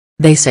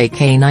They say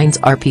canines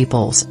are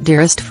people's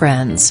dearest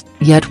friends,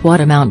 yet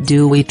what amount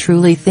do we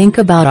truly think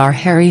about our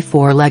hairy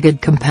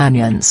four-legged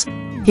companions?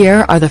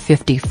 Here are the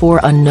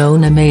 54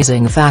 unknown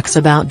amazing facts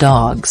about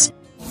dogs.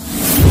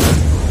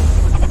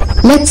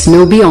 Let's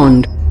know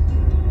beyond.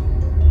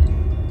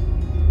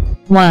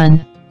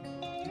 1.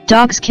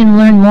 Dogs can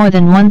learn more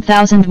than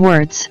 1,000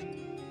 words.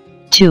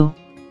 2.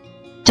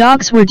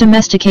 Dogs were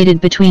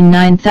domesticated between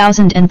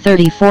 9,000 and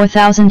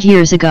 34,000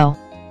 years ago.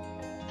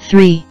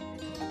 3.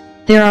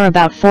 There are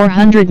about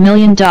 400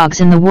 million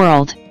dogs in the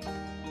world.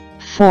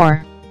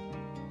 4.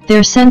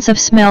 Their sense of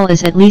smell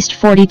is at least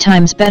 40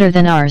 times better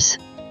than ours.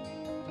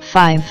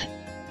 5.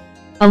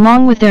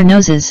 Along with their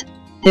noses,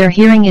 their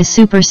hearing is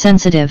super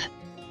sensitive.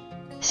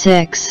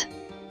 6.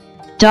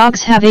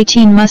 Dogs have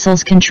 18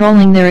 muscles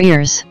controlling their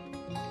ears.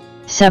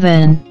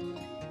 7.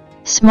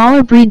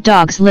 Smaller breed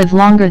dogs live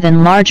longer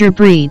than larger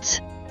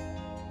breeds.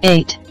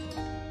 8.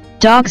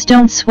 Dogs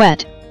don't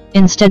sweat,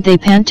 instead they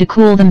pant to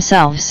cool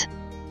themselves.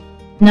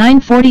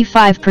 9.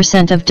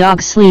 45% of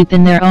dogs sleep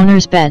in their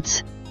owners'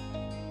 beds.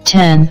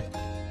 10.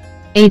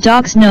 A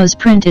dog's nose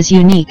print is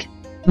unique,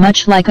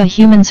 much like a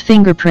human's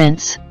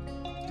fingerprints.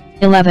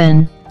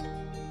 11.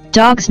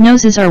 Dogs'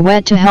 noses are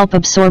wet to help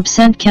absorb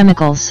scent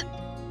chemicals.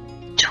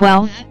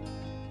 12.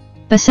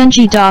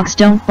 Basenji dogs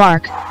don't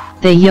bark,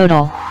 they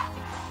yodel.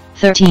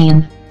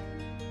 13.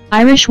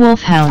 Irish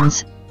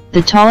wolfhounds,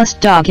 the tallest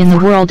dog in the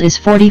world is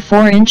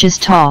 44 inches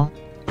tall.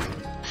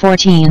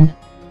 14.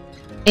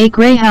 A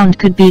greyhound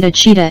could beat a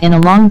cheetah in a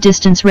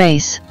long-distance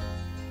race.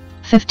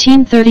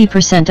 15.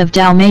 30% of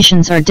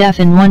Dalmatians are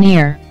deaf in one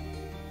ear.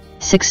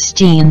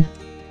 16.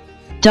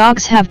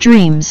 Dogs have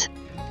dreams.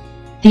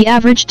 The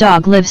average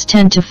dog lives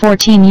 10 to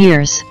 14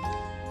 years.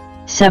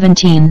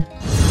 17.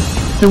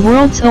 The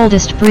world's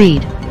oldest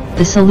breed,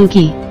 the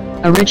Saluki,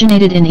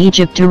 originated in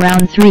Egypt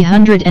around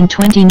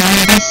 329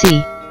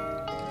 BC.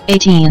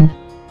 18.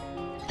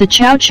 The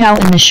Chow Chow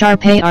and the Shar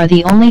Pei are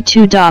the only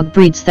two dog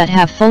breeds that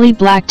have fully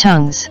black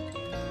tongues.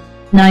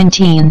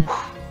 19.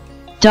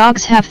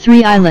 Dogs have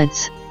 3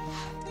 eyelids.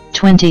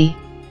 20.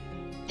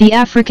 The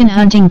African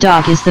hunting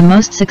dog is the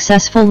most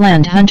successful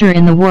land hunter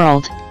in the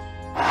world.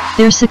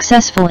 They're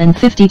successful in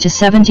 50 to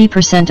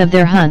 70% of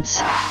their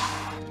hunts.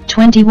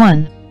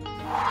 21.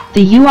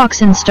 The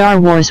Ewoks in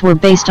Star Wars were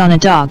based on a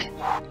dog.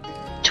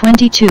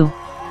 22.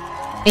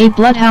 A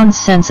bloodhound's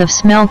sense of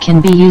smell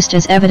can be used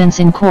as evidence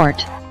in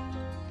court.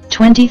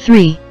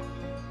 23.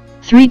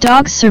 3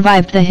 dogs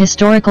survived the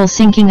historical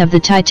sinking of the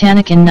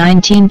Titanic in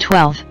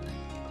 1912.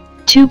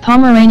 2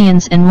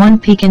 Pomeranians and 1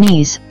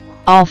 Pekingese,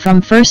 all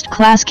from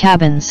first-class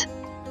cabins.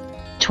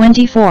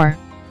 24.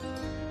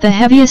 The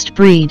heaviest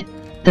breed,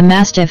 the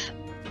Mastiff,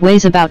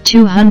 weighs about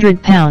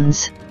 200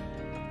 pounds.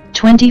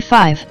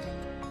 25.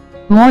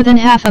 More than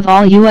half of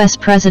all U.S.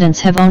 presidents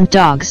have owned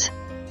dogs.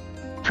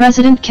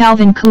 President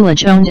Calvin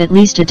Coolidge owned at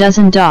least a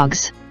dozen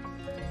dogs.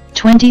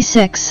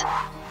 26.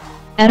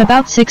 At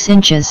about 6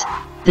 inches,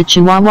 the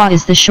Chihuahua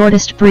is the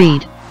shortest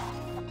breed.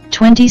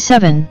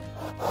 27.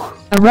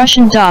 A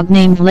Russian dog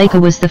named Laika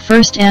was the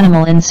first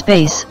animal in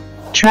space,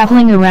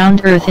 traveling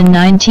around Earth in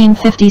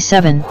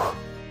 1957.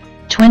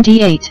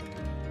 28.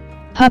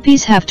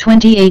 Puppies have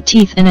 28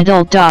 teeth and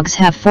adult dogs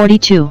have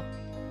 42.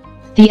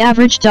 The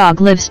average dog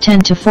lives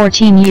 10 to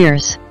 14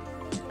 years.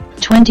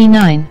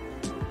 29.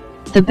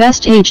 The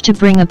best age to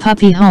bring a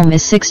puppy home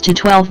is 6 to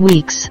 12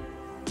 weeks.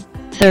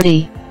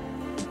 30.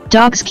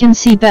 Dogs can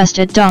see best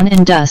at dawn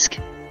and dusk.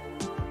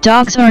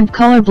 Dogs aren't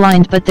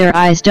colorblind but their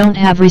eyes don't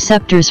have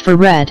receptors for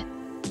red.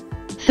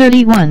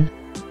 31.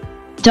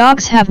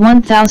 Dogs have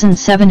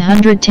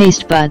 1,700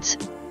 taste buds,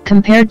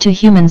 compared to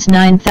humans'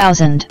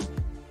 9,000.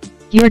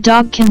 Your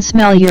dog can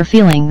smell your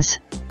feelings.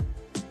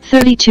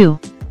 32.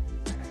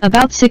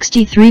 About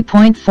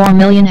 63.4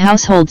 million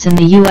households in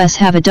the US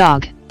have a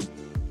dog.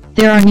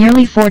 There are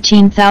nearly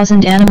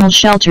 14,000 animal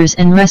shelters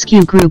and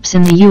rescue groups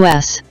in the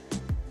US.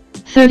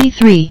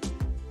 33.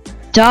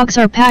 Dogs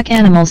are pack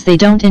animals, they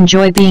don't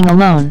enjoy being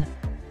alone.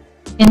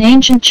 In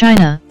ancient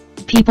China,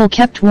 people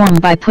kept warm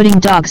by putting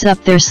dogs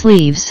up their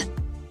sleeves.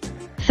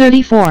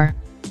 34.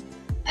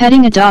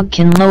 Petting a dog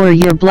can lower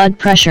your blood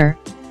pressure.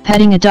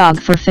 Petting a dog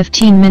for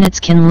 15 minutes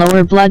can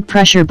lower blood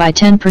pressure by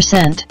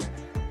 10%.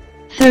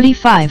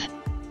 35.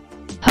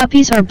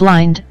 Puppies are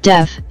blind,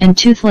 deaf, and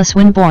toothless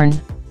when born.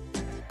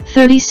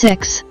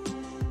 36.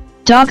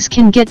 Dogs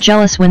can get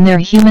jealous when their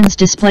humans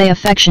display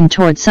affection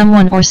toward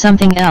someone or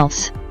something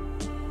else.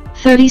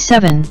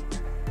 37.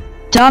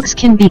 Dogs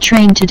can be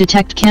trained to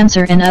detect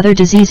cancer and other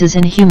diseases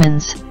in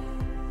humans.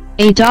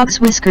 A dog's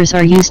whiskers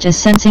are used as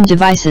sensing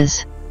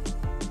devices.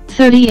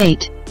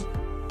 38.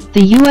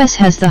 The US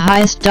has the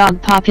highest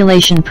dog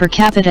population per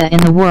capita in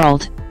the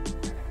world.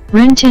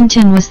 Rin Tin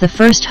Tin was the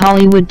first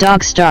Hollywood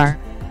dog star.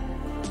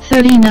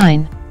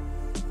 39.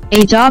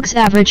 A dog's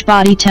average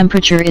body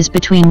temperature is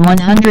between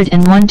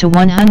 101 to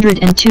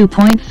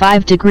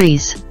 102.5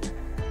 degrees.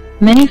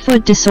 Many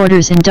foot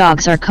disorders in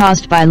dogs are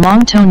caused by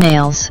long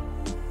toenails.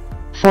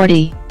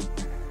 40.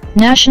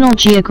 National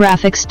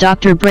Geographic's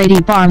Dr.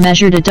 Brady Barr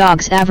measured a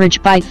dog's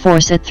average bite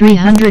force at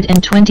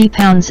 320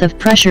 pounds of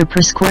pressure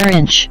per square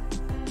inch.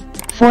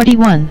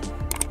 41.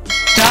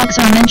 Dogs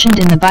are mentioned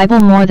in the Bible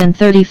more than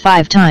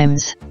 35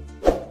 times.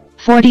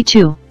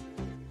 42.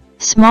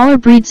 Smaller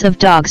breeds of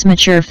dogs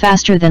mature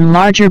faster than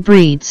larger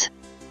breeds.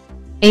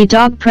 A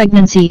dog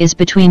pregnancy is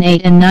between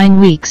 8 and 9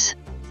 weeks.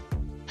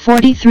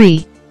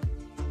 43.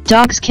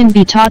 Dogs can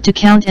be taught to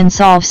count and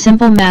solve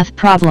simple math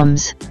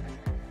problems.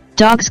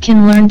 Dogs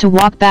can learn to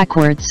walk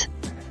backwards.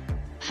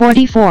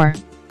 44.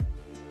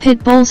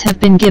 Pit bulls have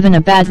been given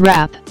a bad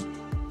rap.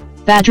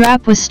 Bad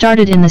rap was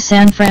started in the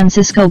San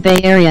Francisco Bay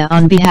Area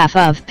on behalf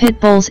of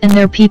pit bulls and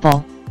their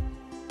people.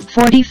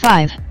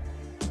 45.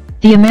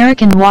 The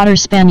American Water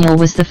Spaniel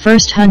was the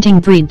first hunting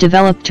breed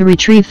developed to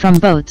retrieve from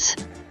boats.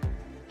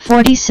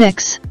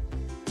 46.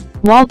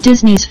 Walt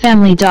Disney's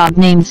family dog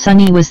named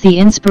Sunny was the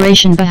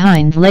inspiration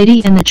behind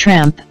Lady and the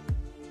Tramp.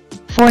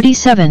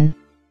 47.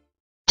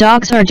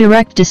 Dogs are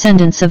direct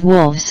descendants of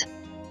wolves.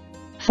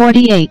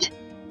 48.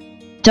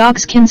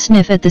 Dogs can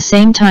sniff at the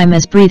same time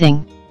as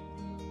breathing.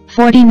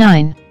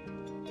 49.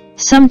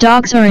 Some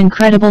dogs are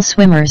incredible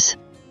swimmers.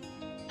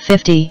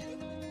 50.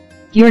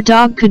 Your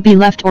dog could be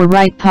left or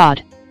right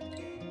pawed.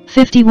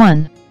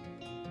 51.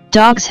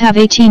 Dogs have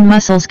 18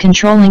 muscles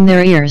controlling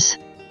their ears.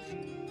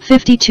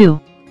 52.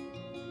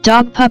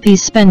 Dog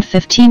puppies spend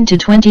 15 to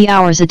 20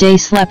 hours a day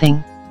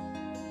sleeping.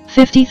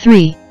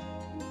 53.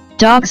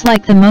 Dogs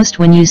like the most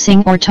when you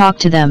sing or talk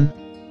to them.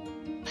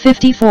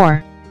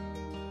 54.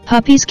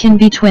 Puppies can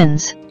be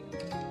twins.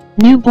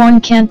 Newborn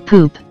can't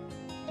poop.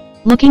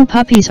 Looking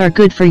puppies are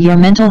good for your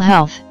mental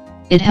health,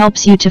 it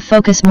helps you to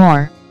focus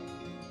more.